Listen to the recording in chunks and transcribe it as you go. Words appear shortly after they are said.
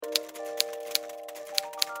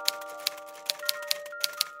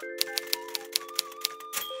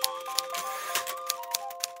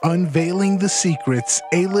unveiling the secrets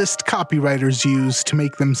A-list copywriters use to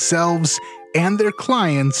make themselves and their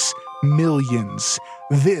clients millions.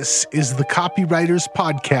 This is the Copywriters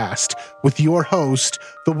Podcast with your host,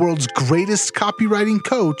 the world's greatest copywriting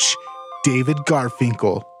coach, David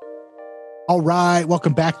Garfinkel. All right,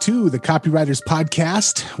 welcome back to the Copywriters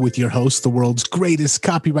Podcast with your host, the world's greatest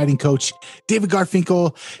copywriting coach, David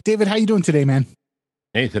Garfinkel. David, how you doing today, man?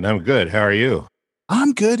 Nathan, I'm good. How are you?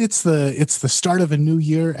 I'm good. It's the start of a new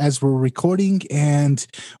year as we're recording, and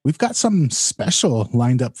we've got something special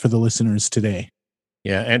lined up for the listeners today.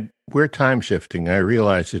 Yeah, and we're time shifting. I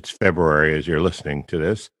realize it's February as you're listening to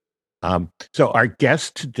this. So our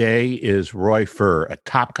guest today is Roy Furr, a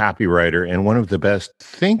top copywriter and one of the best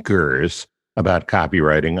thinkers about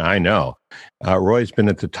copywriting I know. Roy's been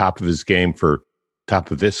at the top of this game for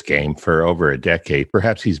over a decade.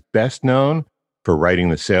 Perhaps he's best known for writing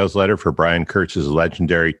the sales letter for Brian Kurtz's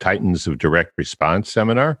legendary Titans of Direct Response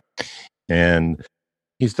seminar. And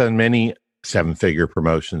he's done many seven-figure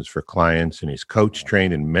promotions for clients, and he's coach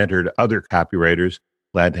trained and mentored other copywriters.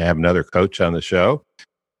 Glad to have another coach on the show.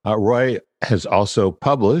 Roy has also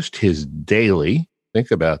published his daily, think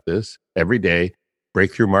about this, every day,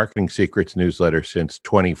 Breakthrough Marketing Secrets newsletter since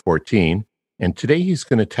 2014. And today he's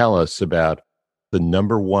going to tell us about the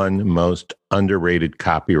number one most underrated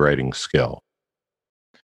copywriting skill.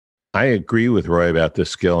 I agree with Roy about this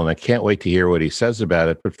skill, and I can't wait to hear what he says about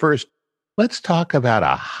it. But first, let's talk about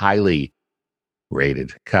a highly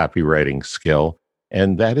rated copywriting skill,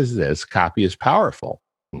 and that is this: copy is powerful.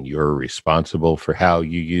 You're responsible for how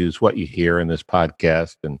you use what you hear in this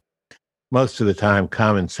podcast, and most of the time,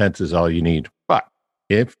 common sense is all you need. But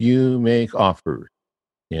if you make offers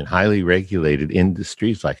in highly regulated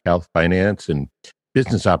industries like health, finance, and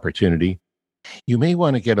business opportunity, you may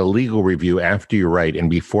want to get a legal review after you write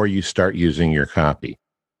and before you start using your copy.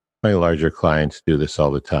 My larger clients do this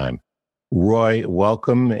all the time. Roy,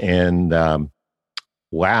 welcome. And this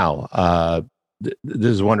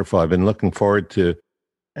is wonderful. I've been looking forward to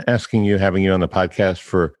having you on the podcast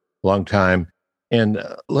for a long time. And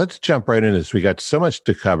let's jump right into this. We got so much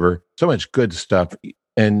to cover, so much good stuff.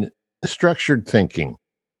 And structured thinking.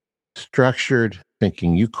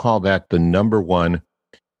 You call that the number one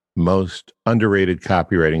most underrated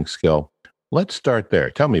copywriting skill. Let's start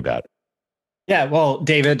there. Tell me about it. Yeah, well,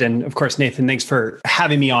 David, and of course, Nathan, thanks for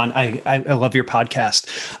having me on. I love your podcast.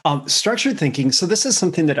 Structured thinking. So this is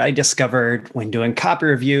something that I discovered when doing copy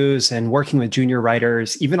reviews and working with junior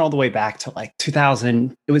writers, even all the way back to like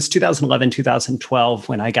 2011, 2012,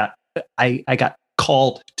 when I got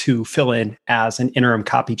called to fill in as an interim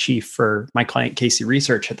copy chief for my client, Casey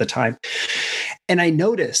Research at the time. And I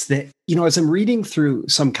noticed that, as I'm reading through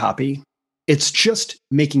some copy, it's just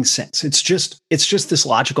making sense. It's just this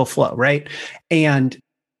logical flow, right? And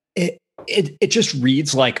it just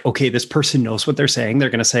reads like, okay, this person knows what they're saying. They're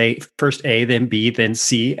going to say first A, then B, then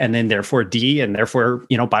C, and then therefore D, and therefore,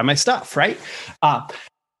 buy my stuff, right? But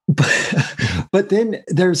then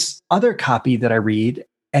there's other copy that I read,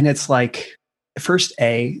 and it's like first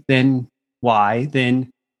A, then Y, then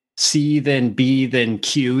C, then B, then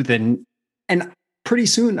Q, and pretty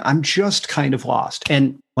soon I'm just kind of lost.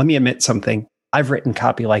 And let me admit something. I've written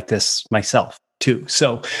copy like this myself too.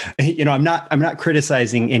 So, I'm not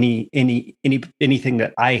criticizing anything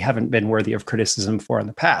that I haven't been worthy of criticism for in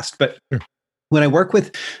the past. But when I work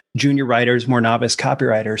with junior writers, more novice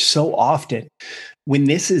copywriters, so often when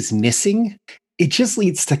this is missing, it just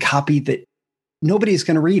leads to copy that nobody's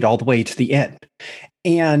going to read all the way to the end.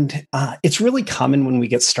 And it's really common when we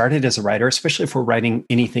get started as a writer, especially if we're writing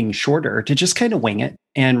anything shorter, to just kind of wing it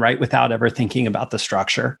and write without ever thinking about the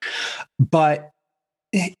structure. But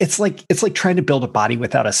it's like trying to build a body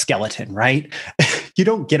without a skeleton, right? You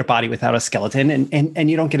don't get a body without a skeleton, and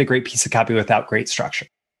you don't get a great piece of copy without great structure.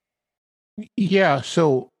 Yeah.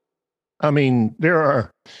 So, I mean, there are,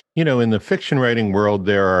 in the fiction writing world,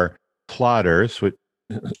 there are plotters with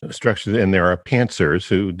structures, and there are pantsers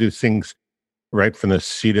who do things right from the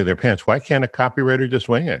seat of their pants. Why can't a copywriter just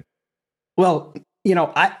wing it? Well,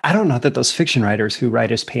 I don't know that those fiction writers who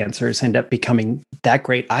write as pantsers end up becoming that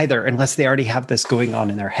great either, unless they already have this going on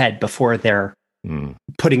in their head before they're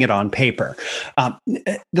putting it on paper.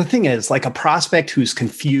 The thing is, like a prospect who's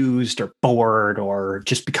confused or bored or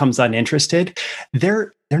just becomes uninterested,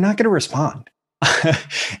 they're not going to respond.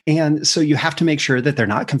 And so you have to make sure that they're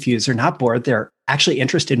not confused, they're not bored, they're actually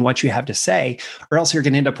interested in what you have to say, or else you're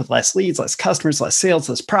going to end up with less leads, less customers, less sales,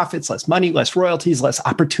 less profits, less money, less royalties, less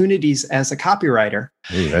opportunities as a copywriter.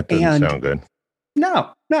 Ooh, that doesn't sound good.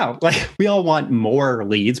 No. Like, we all want more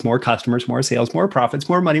leads, more customers, more sales, more profits,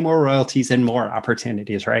 more money, more royalties, and more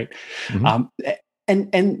opportunities, right? Mm-hmm.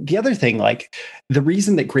 And the other thing, like the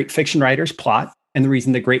reason that great fiction writers plot and the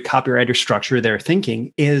reason that great copywriters structure their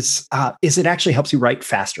thinking is it actually helps you write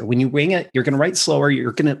faster. When you wing it, you're going to write slower.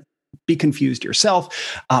 You're going to be confused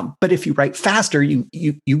yourself. But if you write faster, you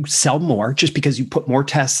sell more just because you put more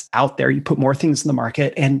tests out there, you put more things in the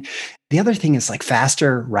market. And the other thing is like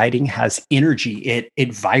faster writing has energy.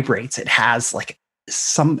 It vibrates. It has like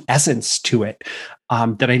some essence to it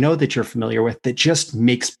that I know that you're familiar with that just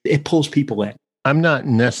pulls people in. I'm not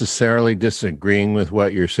necessarily disagreeing with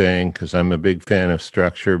what you're saying because I'm a big fan of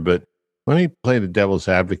structure, but let me play the devil's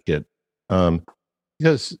advocate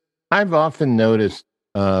because I've often noticed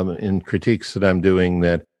in critiques that I'm doing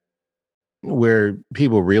that where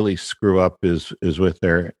people really screw up is with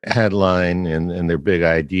their headline and their big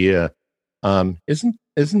idea. Isn't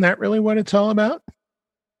that really what it's all about?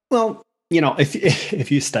 Well, if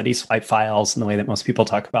you study swipe files and the way that most people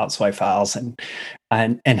talk about swipe files and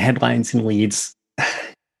headlines and leads,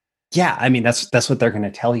 yeah, I mean that's what they're going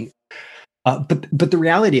to tell you. But the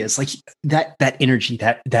reality is like that energy,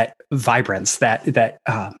 that vibrance, that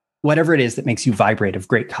whatever it is that makes you vibrate of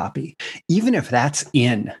great copy, even if that's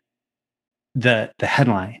in the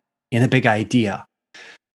headline, in the big idea,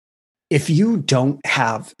 if you don't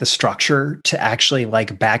have the structure to actually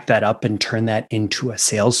like back that up and turn that into a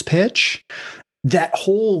sales pitch, that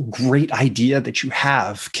whole great idea that you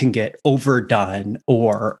have can get overdone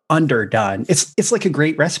or underdone. It's like a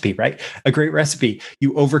great recipe, right? A great recipe,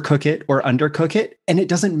 you overcook it or undercook it, and it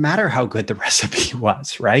doesn't matter how good the recipe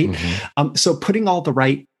was, right? Mm-hmm. So putting all the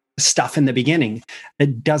right stuff in the beginning,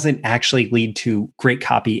 it doesn't actually lead to great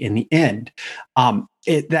copy in the end.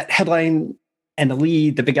 That headline and the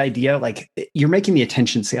lead, the big idea, like you're making the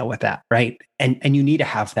attention sale with that, right? And you need to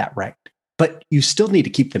have that right. But you still need to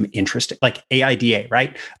keep them interested, like AIDA,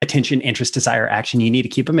 right? Attention, interest, desire, action. You need to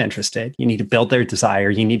keep them interested. You need to build their desire.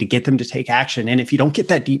 You need to get them to take action. And if you don't get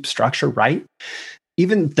that deep structure right,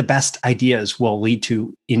 even the best ideas will lead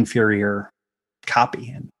to inferior copy.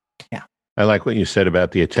 And yeah. I like what you said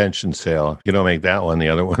about the attention sale. If you don't make that one, the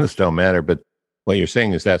other ones don't matter. But what you're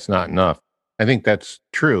saying is that's not enough. I think that's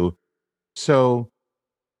true. So,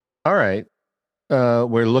 all right,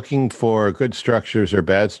 we're looking for good structures or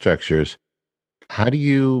bad structures. How do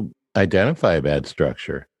you identify a bad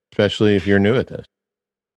structure, especially if you're new at this?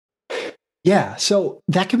 Yeah, so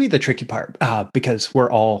that can be the tricky part because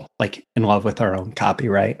we're all like in love with our own copy,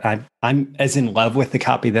 right? I'm as in love with the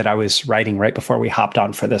copy that I was writing right before we hopped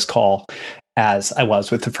on for this call as I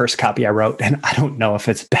was with the first copy I wrote, and I don't know if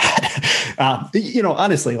it's bad.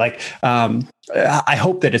 Honestly, I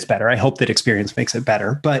hope that it's better. I hope that experience makes it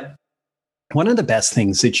better, but one of the best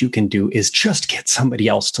things that you can do is just get somebody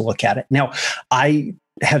else to look at it. Now, I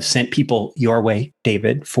have sent people your way,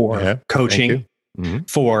 David, for coaching,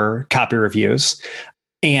 for copy reviews,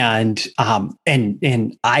 and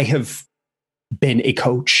I have been a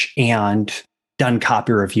coach and done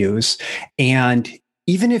copy reviews. And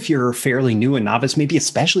even if you're fairly new and novice, maybe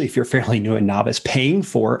especially if you're fairly new and novice, paying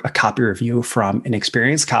for a copy review from an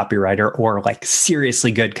experienced copywriter or like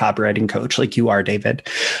seriously good copywriting coach like you are, David,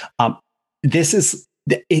 it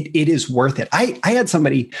is worth it. I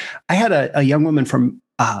had a young woman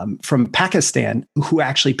from Pakistan who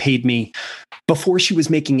actually paid me before she was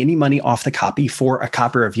making any money off the copy for a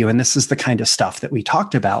copy review. And this is the kind of stuff that we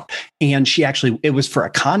talked about. And it was for a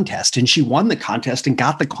contest, and she won the contest and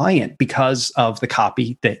got the client because of the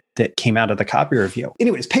copy that came out of the copy review.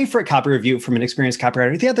 Anyways, pay for a copy review from an experienced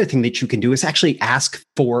copywriter. The other thing that you can do is actually ask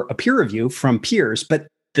for a peer review from peers, but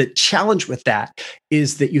the challenge with that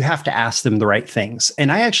is that you have to ask them the right things. And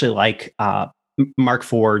I actually like Mark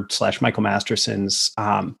Ford / Michael Masterson's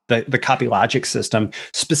the Copy Logic system.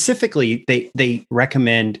 Specifically, they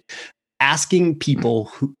recommend asking people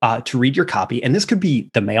to read your copy. And this could be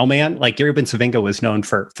the mailman. Like Gary Bensavinga was known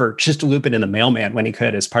for just looping in the mailman when he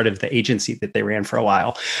could as part of the agency that they ran for a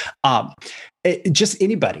while. Just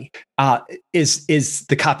anybody. Is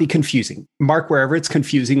the copy confusing? Mark wherever it's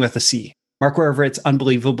confusing with a C. Mark wherever it's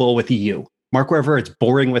unbelievable with a U. Mark wherever it's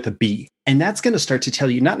boring with a B. And that's going to start to tell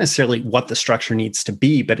you not necessarily what the structure needs to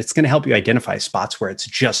be, but it's going to help you identify spots where it's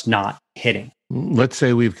just not hitting. Let's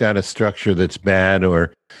say we've got a structure that's bad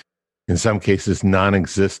or in some cases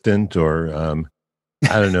non-existent or,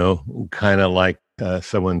 I don't know, kind of like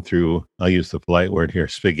someone threw, I'll use the polite word here,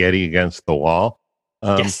 spaghetti against the wall.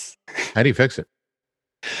 Yes. How do you fix it?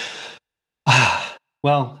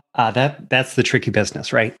 That's the tricky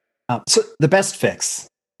business, right? So the best fix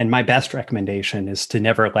and my best recommendation is to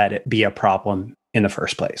never let it be a problem in the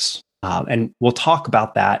first place. And we'll talk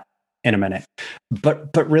about that in a minute.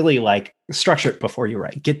 But really, like, structure it before you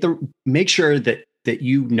write. Make sure that that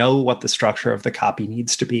you know what the structure of the copy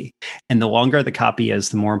needs to be. And the longer the copy is,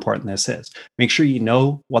 the more important this is. Make sure you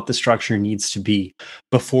know what the structure needs to be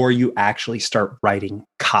before you actually start writing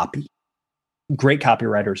copy. Great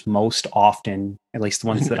copywriters most often, at least the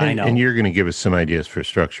ones that I know. And you're going to give us some ideas for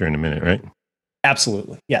structure in a minute, right?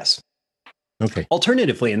 Absolutely. Yes. Okay.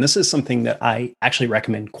 Alternatively, and this is something that I actually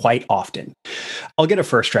recommend quite often, I'll get a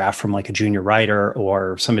first draft from like a junior writer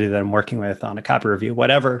or somebody that I'm working with on a copy review,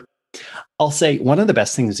 whatever. I'll say one of the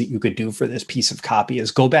best things that you could do for this piece of copy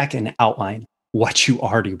is go back and outline what you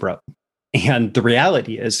already wrote. And the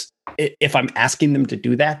reality is, if I'm asking them to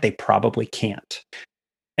do that, they probably can't.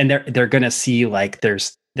 And they're going to see like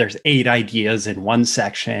there's 8 ideas in one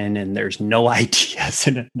section and there's no ideas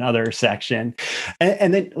in another section.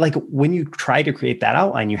 And then like when you try to create that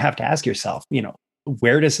outline, you have to ask yourself,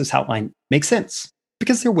 where does this outline make sense?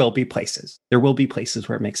 Because there will be places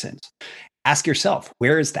where it makes sense. Ask yourself,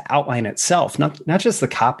 where is the outline itself? Not just the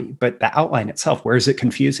copy, but the outline itself. Where is it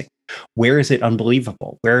confusing? Where is it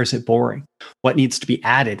unbelievable? Where is it boring? What needs to be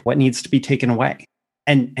added? What needs to be taken away?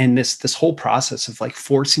 And this whole process of like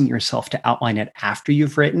forcing yourself to outline it after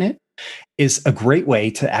you've written it is a great way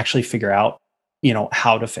to actually figure out,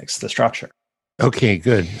 how to fix the structure. Okay,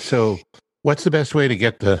 good. So what's the best way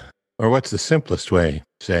to what's the simplest way,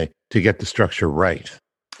 say, to get the structure right?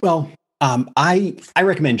 Well, I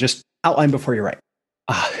recommend just outline before you write.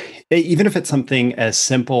 Even if it's something as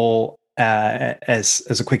simple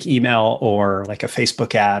as a quick email or like a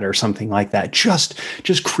Facebook ad or something like that, just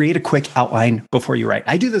create a quick outline before you write.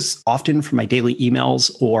 I do this often for my daily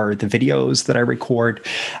emails or the videos that I record.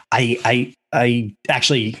 I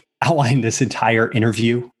actually outline this entire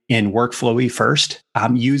interview in Workflowy first,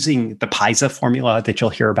 using the PISA formula that you'll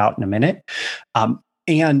hear about in a minute.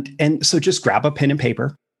 And so just grab a pen and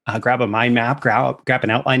paper. Grab a mind map, grab an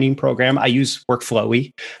outlining program. I use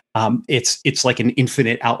Workflowy. It's like an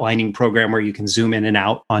infinite outlining program where you can zoom in and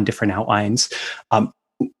out on different outlines.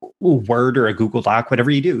 Word or a Google Doc,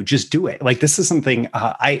 whatever you do, just do it. Like this is something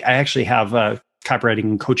I actually have a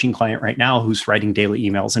copywriting coaching client right now who's writing daily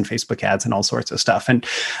emails and Facebook ads and all sorts of stuff. And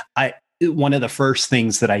one of the first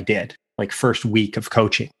things that I did, like first week of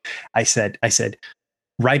coaching, I said,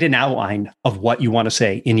 write an outline of what you want to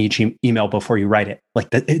say in each email before you write it.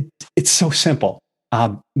 Like that, it's so simple.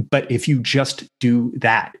 But if you just do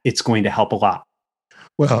that, it's going to help a lot.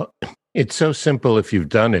 Well, it's so simple if you've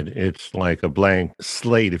done it. It's like a blank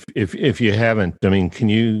slate. If you haven't, I mean, can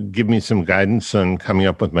you give me some guidance on coming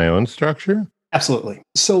up with my own structure? Absolutely.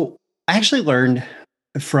 So I actually learned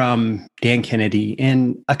from Dan Kennedy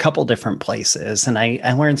in a couple different places, and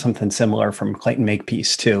I learned something similar from Clayton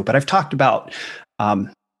Makepeace too. But I've talked about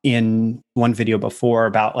in one video before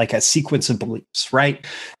about like a sequence of beliefs, right?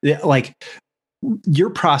 Like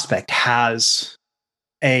your prospect has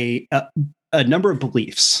a number of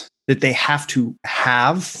beliefs that they have to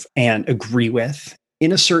have and agree with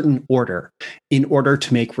in a certain order in order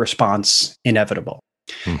to make response inevitable.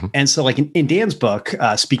 Mm-hmm. And so like in Dan's book,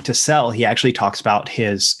 Speak to Sell, he actually talks about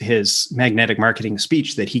his magnetic marketing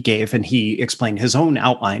speech that he gave, and he explained his own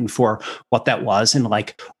outline for what that was and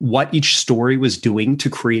like what each story was doing to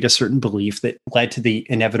create a certain belief that led to the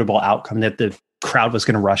inevitable outcome that the crowd was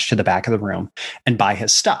going to rush to the back of the room and buy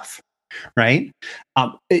his stuff. Right.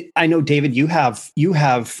 I know, David, you have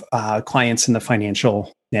clients in the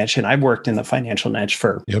financial niche, and I've worked in the financial niche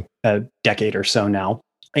for a decade or so now.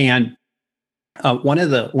 And one of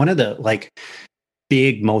the like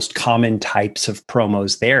big, most common types of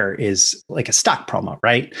promos there is like a stock promo,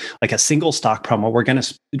 right? Like a single stock promo. We're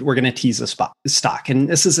gonna tease a stock, and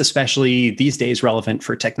this is especially these days relevant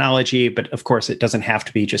for technology. But of course, it doesn't have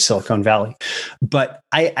to be just Silicon Valley. But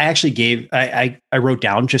I actually I wrote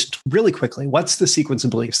down just really quickly what's the sequence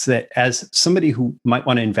of beliefs that as somebody who might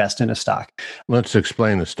want to invest in a stock. Let's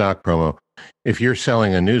explain the stock promo. If you're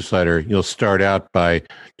selling a newsletter, you'll start out by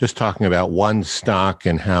just talking about one stock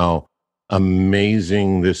and how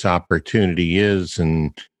amazing this opportunity is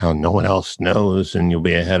and how no one else knows, and you'll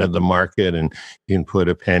be ahead of the market, and you can put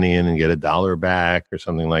a penny in and get $1 back or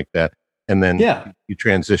something like that. And then you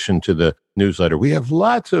transition to the newsletter. We have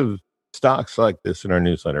lots of stocks like this in our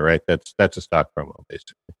newsletter, right? That's a stock promo,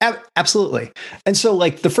 basically. Absolutely. And so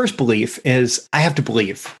like the first belief is I have to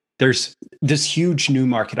believe there's this huge new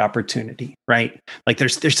market opportunity, right? Like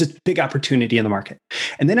there's this big opportunity in the market.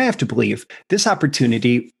 And then I have to believe this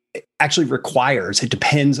opportunity actually it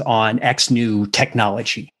depends on X new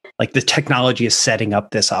technology. Like the technology is setting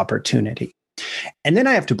up this opportunity. And then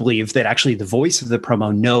I have to believe that actually the voice of the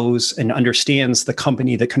promo knows and understands the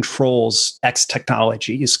company that controls X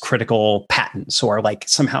technology's critical patents or like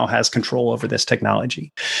somehow has control over this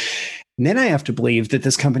technology. And then I have to believe that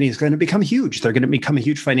this company is going to become huge. They're going to become a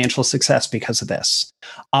huge financial success because of this.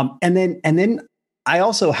 And then I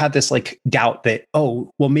also had this like doubt that,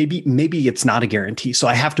 oh, well, maybe it's not a guarantee. So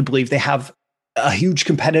I have to believe they have a huge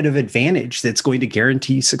competitive advantage that's going to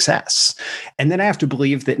guarantee success. And then I have to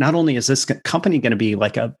believe that not only is this company going to be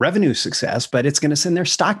like a revenue success, but it's going to send their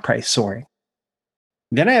stock price soaring.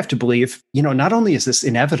 Then I have to believe, not only is this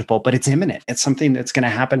inevitable, but it's imminent. It's something that's going to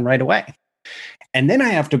happen right away. And then I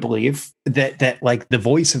have to believe that like the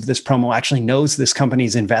voice of this promo actually knows this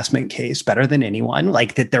company's investment case better than anyone,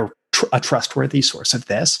 like that they're a trustworthy source of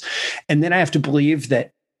this. And then I have to believe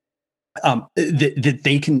that that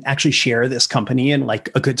they can actually share this company and like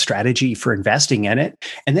a good strategy for investing in it.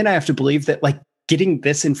 And then I have to believe that like getting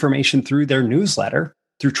this information through their newsletter,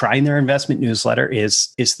 through trying their investment newsletter is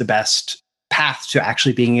the best path to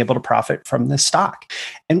actually being able to profit from this stock.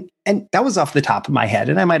 And that was off the top of my head,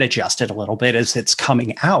 and I might adjust it a little bit as it's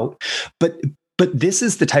coming out. But this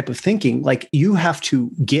is the type of thinking, like you have to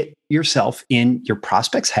get yourself in your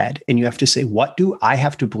prospect's head and you have to say, what do I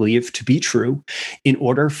have to believe to be true in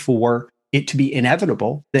order for it to be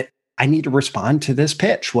inevitable that I need to respond to this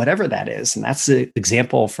pitch, whatever that is. And that's the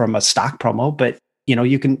example from a stock promo, but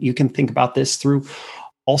you can think about this through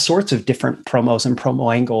all sorts of different promos and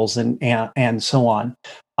promo angles and so on.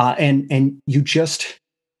 And you just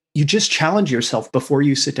challenge yourself before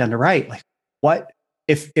you sit down to write, like, what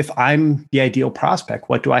if I'm the ideal prospect,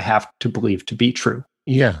 what do I have to believe to be true?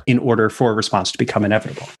 Yeah. In order for a response to become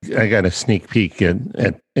inevitable. I got a sneak peek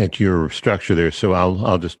at your structure there, so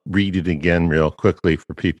I'll just read it again real quickly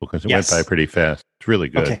for people because it went by pretty fast. It's really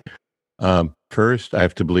good. Okay. First, I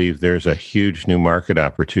have to believe there's a huge new market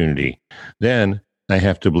opportunity. Then I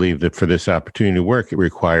have to believe that for this opportunity to work, it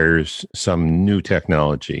requires some new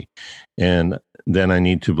technology. And then I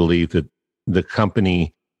need to believe that the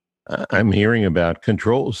company I'm hearing about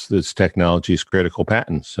controls this technology's critical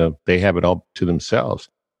patents. So they have it all to themselves.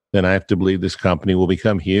 Then I have to believe this company will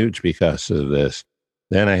become huge because of this.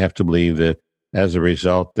 Then I have to believe that as a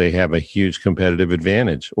result, they have a huge competitive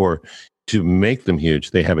advantage, or to make them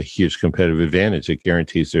huge, they have a huge competitive advantage. It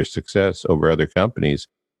guarantees their success over other companies.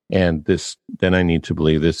 And then I need to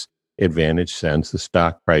believe this advantage sends the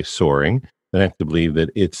stock price soaring. Then I have to believe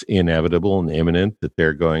that it's inevitable and imminent that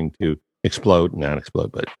they're going to not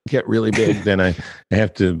explode, but get really big. Then I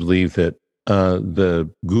have to believe that the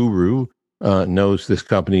guru knows this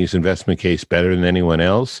company's investment case better than anyone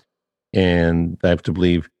else. And I have to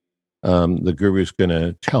believe the guru is going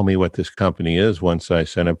to tell me what this company is once I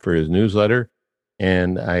sign up for his newsletter.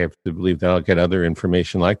 And I have to believe that I'll get other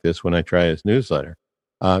information like this when I try his newsletter.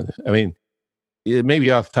 I mean, it may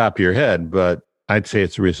be off the top of your head, but I'd say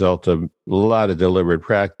it's a result of a lot of deliberate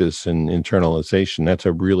practice and internalization. That's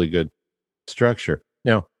a really good structure.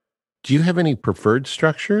 Now, do you have any preferred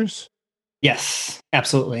structures? Yes,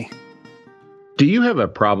 absolutely. Do you have a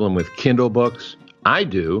problem with Kindle books? I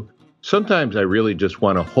do. Sometimes I really just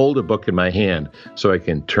want to hold a book in my hand so I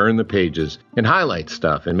can turn the pages and highlight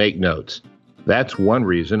stuff and make notes. That's one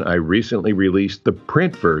reason I recently released the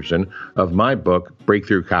print version of my book,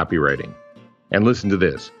 Breakthrough Copywriting. And listen to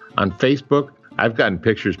this. On Facebook, I've gotten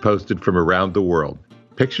pictures posted from around the world.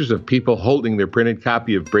 Pictures of people holding their printed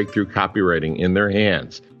copy of Breakthrough Copywriting in their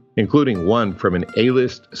hands, including one from an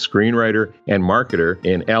A-list screenwriter and marketer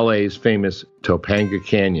in LA's famous Topanga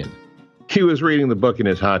Canyon. He was reading the book in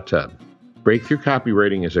his hot tub. Breakthrough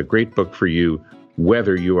Copywriting is a great book for you,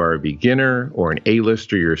 whether you are a beginner or an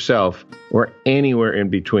A-lister yourself, or anywhere in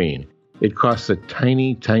between. It costs a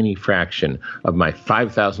tiny, tiny fraction of my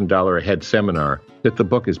 $5,000 a head seminar that the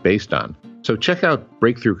book is based on. So check out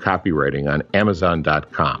Breakthrough Copywriting on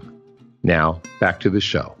Amazon.com. Now, back to the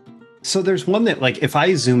show. So there's one that, like, if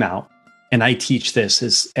I zoom out and I teach this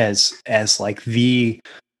as like the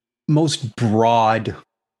most broad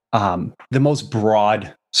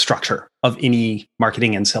structure of any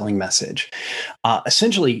marketing and selling message.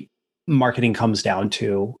 Essentially, marketing comes down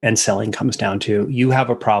to, and selling comes down to, you have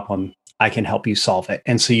a problem, I can help you solve it.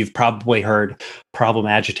 And so you've probably heard problem,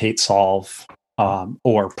 agitate, solve,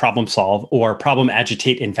 or problem solve, or problem,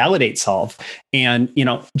 agitate, invalidate, solve. And,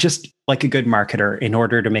 just like a good marketer, in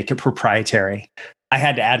order to make it proprietary, I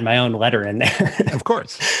had to add my own letter in there. Of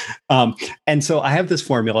course. And so I have this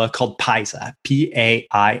formula called PAISA,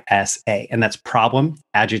 P-A-I-S-A, and that's problem,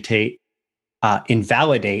 agitate,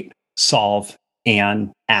 invalidate, solve,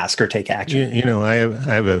 and ask or take action. I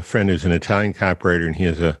have a friend who's an Italian copywriter, and he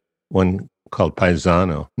has one called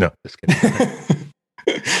Paisano. No, just kidding.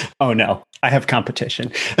 Oh no, I have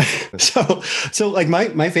competition. So like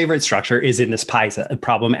my favorite structure is in this PAISA: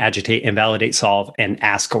 problem, agitate, invalidate, solve, and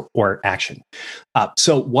ask or action.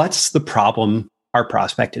 So what's the problem our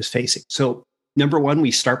prospect is facing. So number one,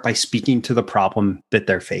 we start by speaking to the problem that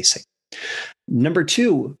they're facing. Number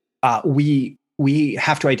two, we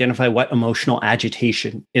have to identify what emotional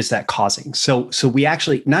agitation is that causing. So we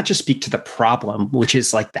actually not just speak to the problem, which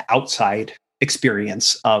is like the outside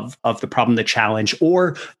experience of the problem, the challenge,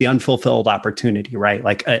 or the unfulfilled opportunity, right?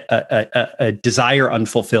 Like a desire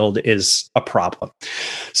unfulfilled is a problem.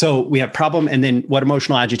 So we have problem, and then what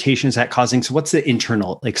emotional agitation is that causing? So what's the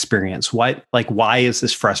internal experience? Why is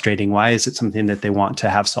this frustrating? Why is it something that they want to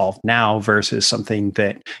have solved now versus something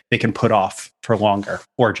that they can put off for longer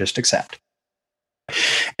or just accept?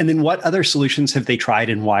 And then what other solutions have they tried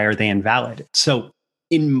and why are they invalid? So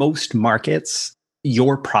in most markets,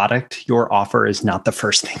 your product, your offer is not the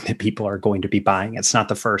first thing that people are going to be buying. It's not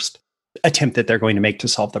the first attempt that they're going to make to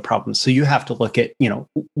solve the problem. So you have to look at,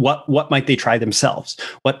 what might they try themselves?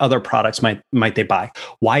 What other products might they buy?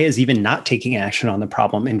 Why is even not taking action on the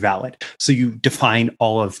problem invalid? So you define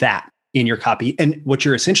all of that in your copy. And what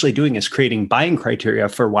you're essentially doing is creating buying criteria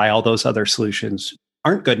for why all those other solutions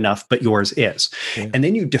aren't good enough, but yours is. Yeah. And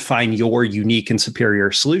then you define your unique and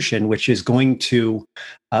superior solution, which is going to,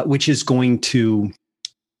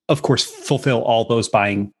 of course, fulfill all those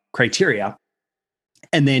buying criteria.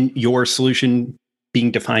 And then your solution being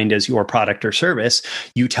defined as your product or service,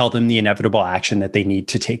 you tell them the inevitable action that they need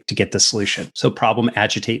to take to get the solution. So problem,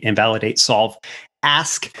 agitate, invalidate, solve,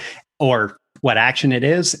 ask, or what action it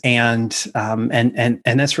is. And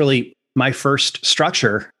that's really my first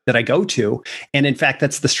structure that I go to. And in fact,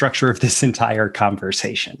 that's the structure of this entire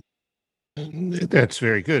conversation. That's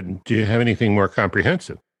very good. Do you have anything more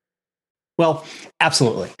comprehensive? Well,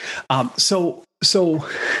 absolutely. So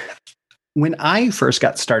when I first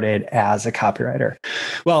got started as a copywriter,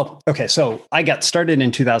 so I got started in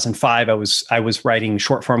 2005. I was writing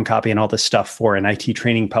short form copy and all this stuff for an IT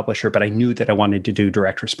training publisher, but I knew that I wanted to do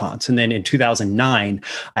direct response. And then in 2009,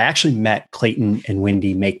 I actually met Clayton and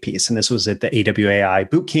Wendy Makepeace, and this was at the AWAI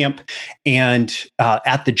bootcamp. And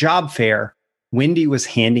at the job fair, Wendy was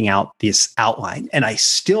handing out this outline, and I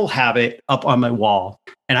still have it up on my wall.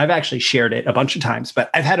 And I've actually shared it a bunch of times, but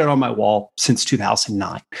I've had it on my wall since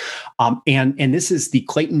 2009. And this is the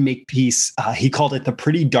Clayton Makepeace. He called it the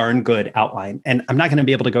pretty darn good outline. And I'm not going to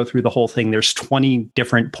be able to go through the whole thing. There's 20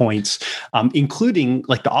 different points, including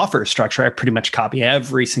like the offer structure. I pretty much copy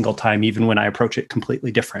every single time, even when I approach it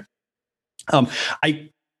completely different.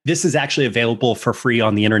 This is actually available for free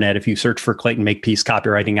on the internet. If you search for Clayton Makepeace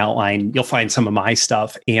copywriting outline, you'll find some of my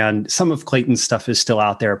stuff, and some of Clayton's stuff is still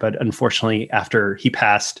out there. But unfortunately, after he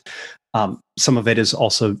passed, some of it is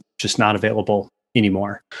also just not available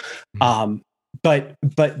anymore. Mm-hmm.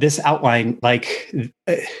 But this outline, it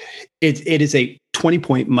is a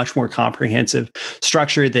 20-point, much more comprehensive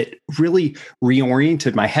structure that really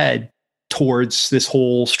reoriented my head towards this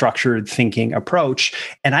whole structured thinking approach.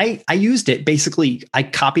 And I used it, basically, I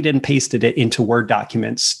copied and pasted it into Word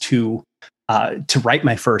documents to write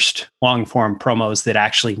my first long form promos that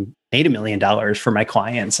actually made $1 million for my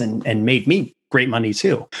clients and made me great money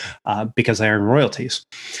too, because I earn royalties.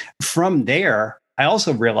 From there, I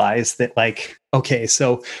also realized that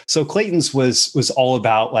so Clayton's was all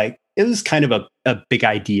about it was kind of a big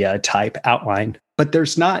idea type outline, but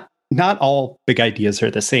there's not all big ideas are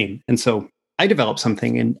the same. And so I developed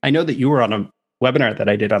something, and I know that you were on a webinar that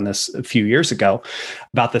I did on this a few years ago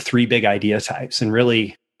about the 3 big idea types. And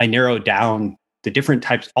really, I narrowed down the different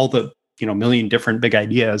types, all the million different big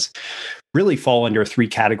ideas really fall under 3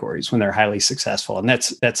 categories when they're highly successful. And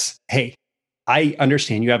that's, hey, I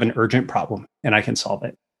understand you have an urgent problem and I can solve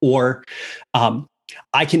it. Or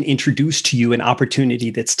I can introduce to you an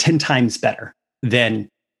opportunity that's 10 times better than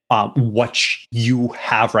what you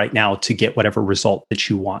have right now to get whatever result that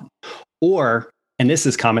you want. Or, and this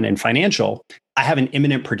is common in financial, I have an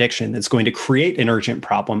imminent prediction that's going to create an urgent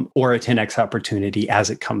problem or a 10x opportunity as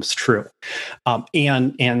it comes true.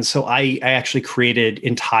 And so I actually created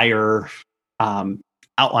entire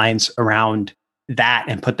outlines around that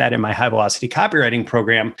and put that in my high velocity copywriting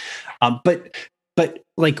program. But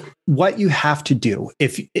what you have to do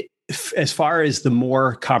as far as the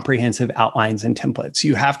more comprehensive outlines and templates,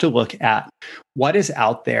 you have to look at what is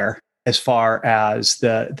out there as far as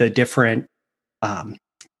the different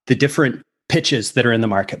pitches that are in the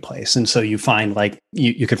marketplace. And so you find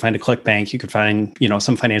you could find a ClickBank, you could find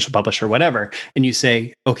some financial publisher, whatever, and you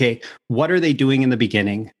say, okay, what are they doing in the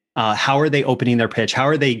beginning? How are they opening their pitch? How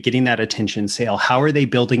are they getting that attention sale? How are they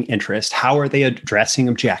building interest? How are they addressing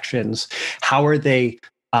objections? How are they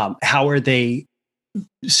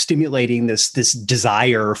stimulating this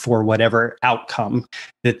desire for whatever outcome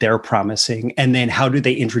that they're promising? And then how do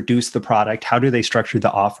they introduce the product? How do they structure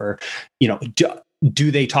the offer?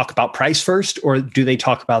 do they talk about price first, or do they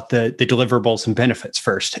talk about the deliverables and benefits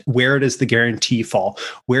first? Where does the guarantee fall?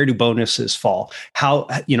 Where do bonuses fall? How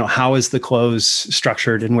is the close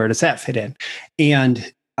structured, and where does that fit in?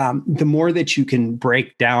 And the more that you can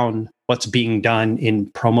break down what's being done in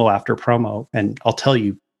promo after promo, and I'll tell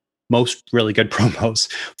you, most really good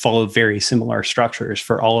promos follow very similar structures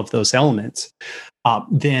for all of those elements.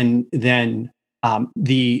 Then the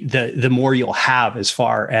more you'll have as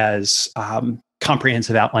far as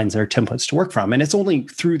comprehensive outlines or templates to work from. And it's only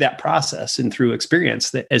through that process and through experience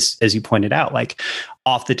that, as you pointed out, like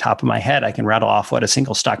off the top of my head, I can rattle off what a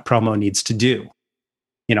single stock promo needs to do.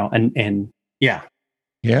 And yeah.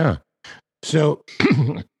 Yeah. So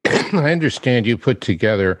I understand you put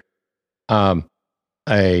together a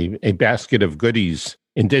basket of goodies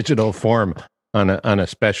in digital form on a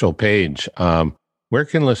special page. Where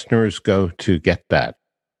can listeners go to get that?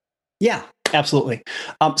 Yeah, absolutely.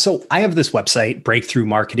 So I have this website,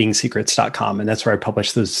 breakthroughmarketingsecrets.com, and that's where I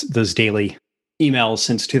publish those daily emails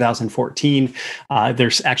since 2014.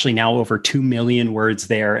 There's actually now over 2 million words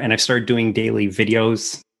there, and I've started doing daily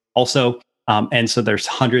videos also. And so there's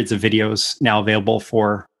hundreds of videos now available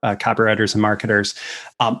for copywriters and marketers.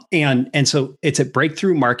 And so it's at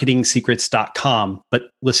breakthroughmarketingsecrets.com. But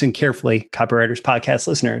listen carefully, Copywriters Podcast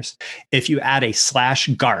listeners, if you add a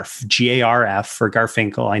 /Garf, Garf for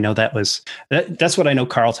Garfinkel, I know that's what I know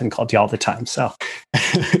Carlton called you all the time. So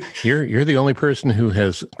you're the only person who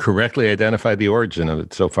has correctly identified the origin of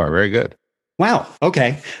it so far. Very good. Wow.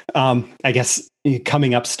 Okay. I guess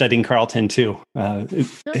coming up studying Carlton too it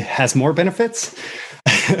has more benefits.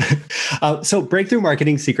 So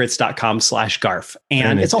breakthroughmarketingsecrets.com/Garf.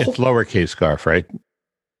 And it's lowercase Garf, right?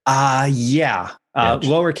 Yeah.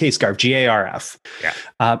 Lowercase Garf, Garf.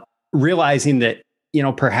 Yeah. Realizing that,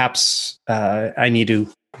 perhaps I need to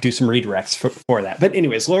do some redirects for that. But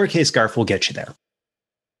anyways, lowercase Garf will get you there.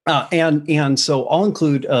 And so I'll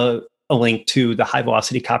include a link to the high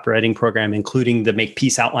velocity copywriting program, including the Make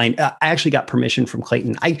Peace outline. I actually got permission from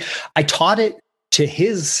Clayton. I taught it to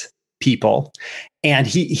his people, and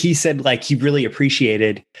he said like he really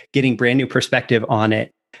appreciated getting brand new perspective on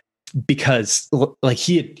it, because like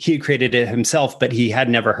he had created it himself, but he had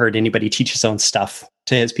never heard anybody teach his own stuff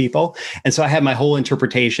to his people. And so I had my whole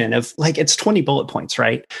interpretation of like, it's 20 bullet points,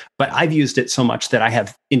 right? But I've used it so much that I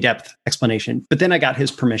have in-depth explanation. But then I got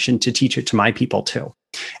his permission to teach it to my people too.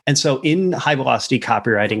 And so in high velocity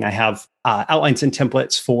copywriting, I have outlines and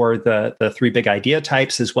templates for the 3 big idea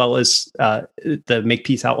types, as well as the Make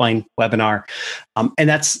Peace outline webinar. And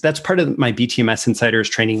that's part of my BTMS Insiders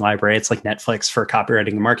training library. It's like Netflix for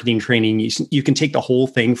copywriting and marketing training. You can take the whole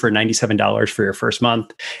thing for $97 for your first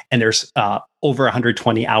month. And there's over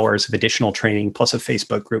 120 hours of additional training, plus a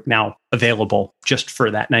Facebook group now available just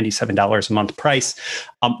for that $97 a month price.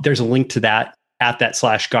 There's a link to that at that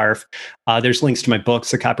 /Garf. There's links to my books,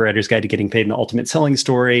 The Copywriter's Guide to Getting Paid in the Ultimate Selling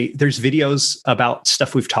Story. There's videos about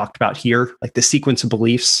stuff we've talked about here, like the sequence of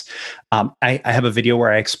beliefs. I have a video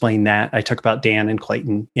where I explain that. I talk about Dan and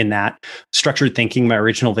Clayton in that. Structured thinking, my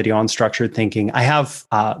original video on structured thinking. I have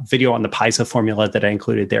a video on the PISA formula that I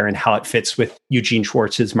included there and how it fits with Eugene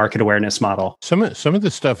Schwartz's market awareness model. Some of the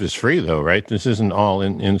stuff is free though, right? This isn't all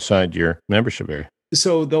inside your membership area.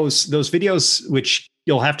 So those videos, which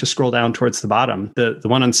you'll have to scroll down towards the bottom, the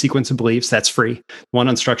one on sequence of beliefs, that's free. The one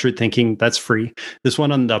on structured thinking, that's free. This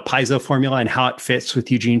one on the PISA formula and how it fits with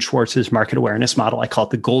Eugene Schwartz's market awareness model, I call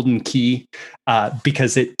it the golden key,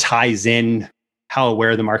 because it ties in how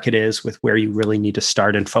aware the market is with where you really need to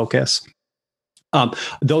start and focus.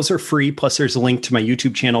 Those are free. Plus, there's a link to my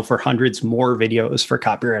YouTube channel for hundreds more videos for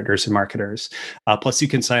copywriters and marketers. Plus, you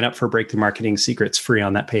can sign up for Breakthrough Marketing Secrets free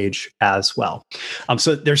on that page as well.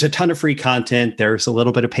 So there's a ton of free content. There's a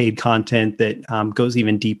little bit of paid content that goes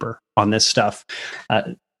even deeper on this stuff.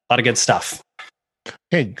 A lot of good stuff.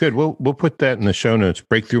 Hey, good. We'll put that in the show notes.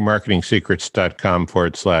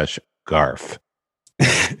 breakthroughmarketingsecrets.com/Garf.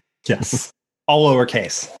 Yes. All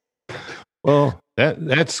lowercase. Well,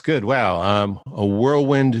 that's good. Wow. A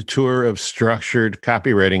whirlwind tour of structured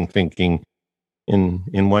copywriting thinking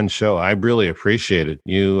in one show. I really appreciate it.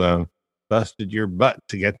 You busted your butt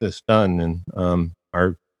to get this done, and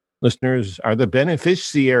our listeners are the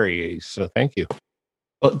beneficiaries. So thank you.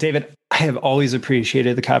 Well, David, I have always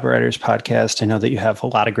appreciated the Copywriters Podcast. I know that you have a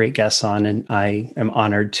lot of great guests on, and I am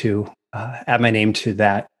honored to add my name to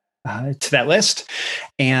that list.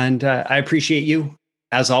 And I appreciate you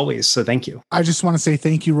as always. So thank you. I just want to say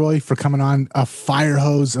thank you, Roy, for coming on. A fire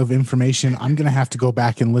hose of information. I'm going to have to go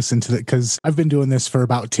back and listen to it because I've been doing this for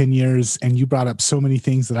about 10 years and you brought up so many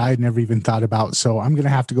things that I had never even thought about. So I'm going to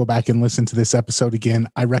have to go back and listen to this episode again.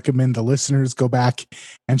 I recommend the listeners go back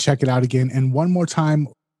and check it out again. And one more time,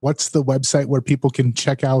 what's the website where people can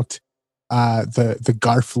check out the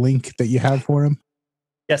GARF link that you have for them?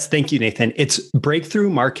 Yes, thank you, Nathan. It's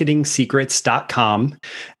breakthroughmarketingsecrets.com.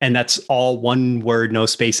 And that's all one word, no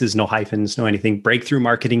spaces, no hyphens, no anything.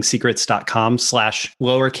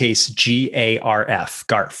 breakthroughmarketingsecrets.com/lowercase GARF,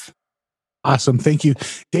 GARF. Awesome. Thank you.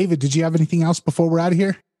 David, did you have anything else before we're out of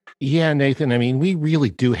here? Yeah, Nathan. I mean, we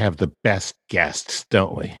really do have the best guests,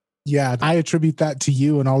 don't we? Yeah, I attribute that to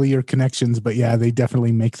you and all of your connections, but yeah, they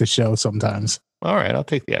definitely make the show sometimes. All right, I'll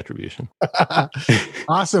take the attribution.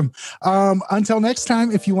 Awesome. Until next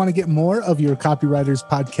time, if you want to get more of your Copywriters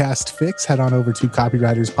Podcast fix, head on over to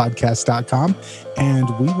copywriterspodcast.com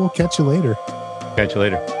and we will catch you later. Catch you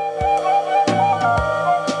later.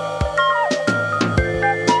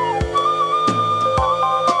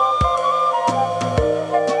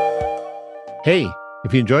 Hey,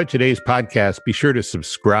 if you enjoyed today's podcast, be sure to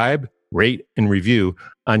subscribe, rate, and review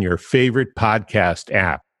on your favorite podcast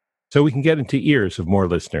app so we can get into ears of more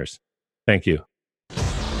listeners. Thank you.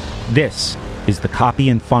 This is the Copy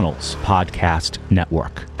and Funnels Podcast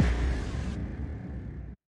Network.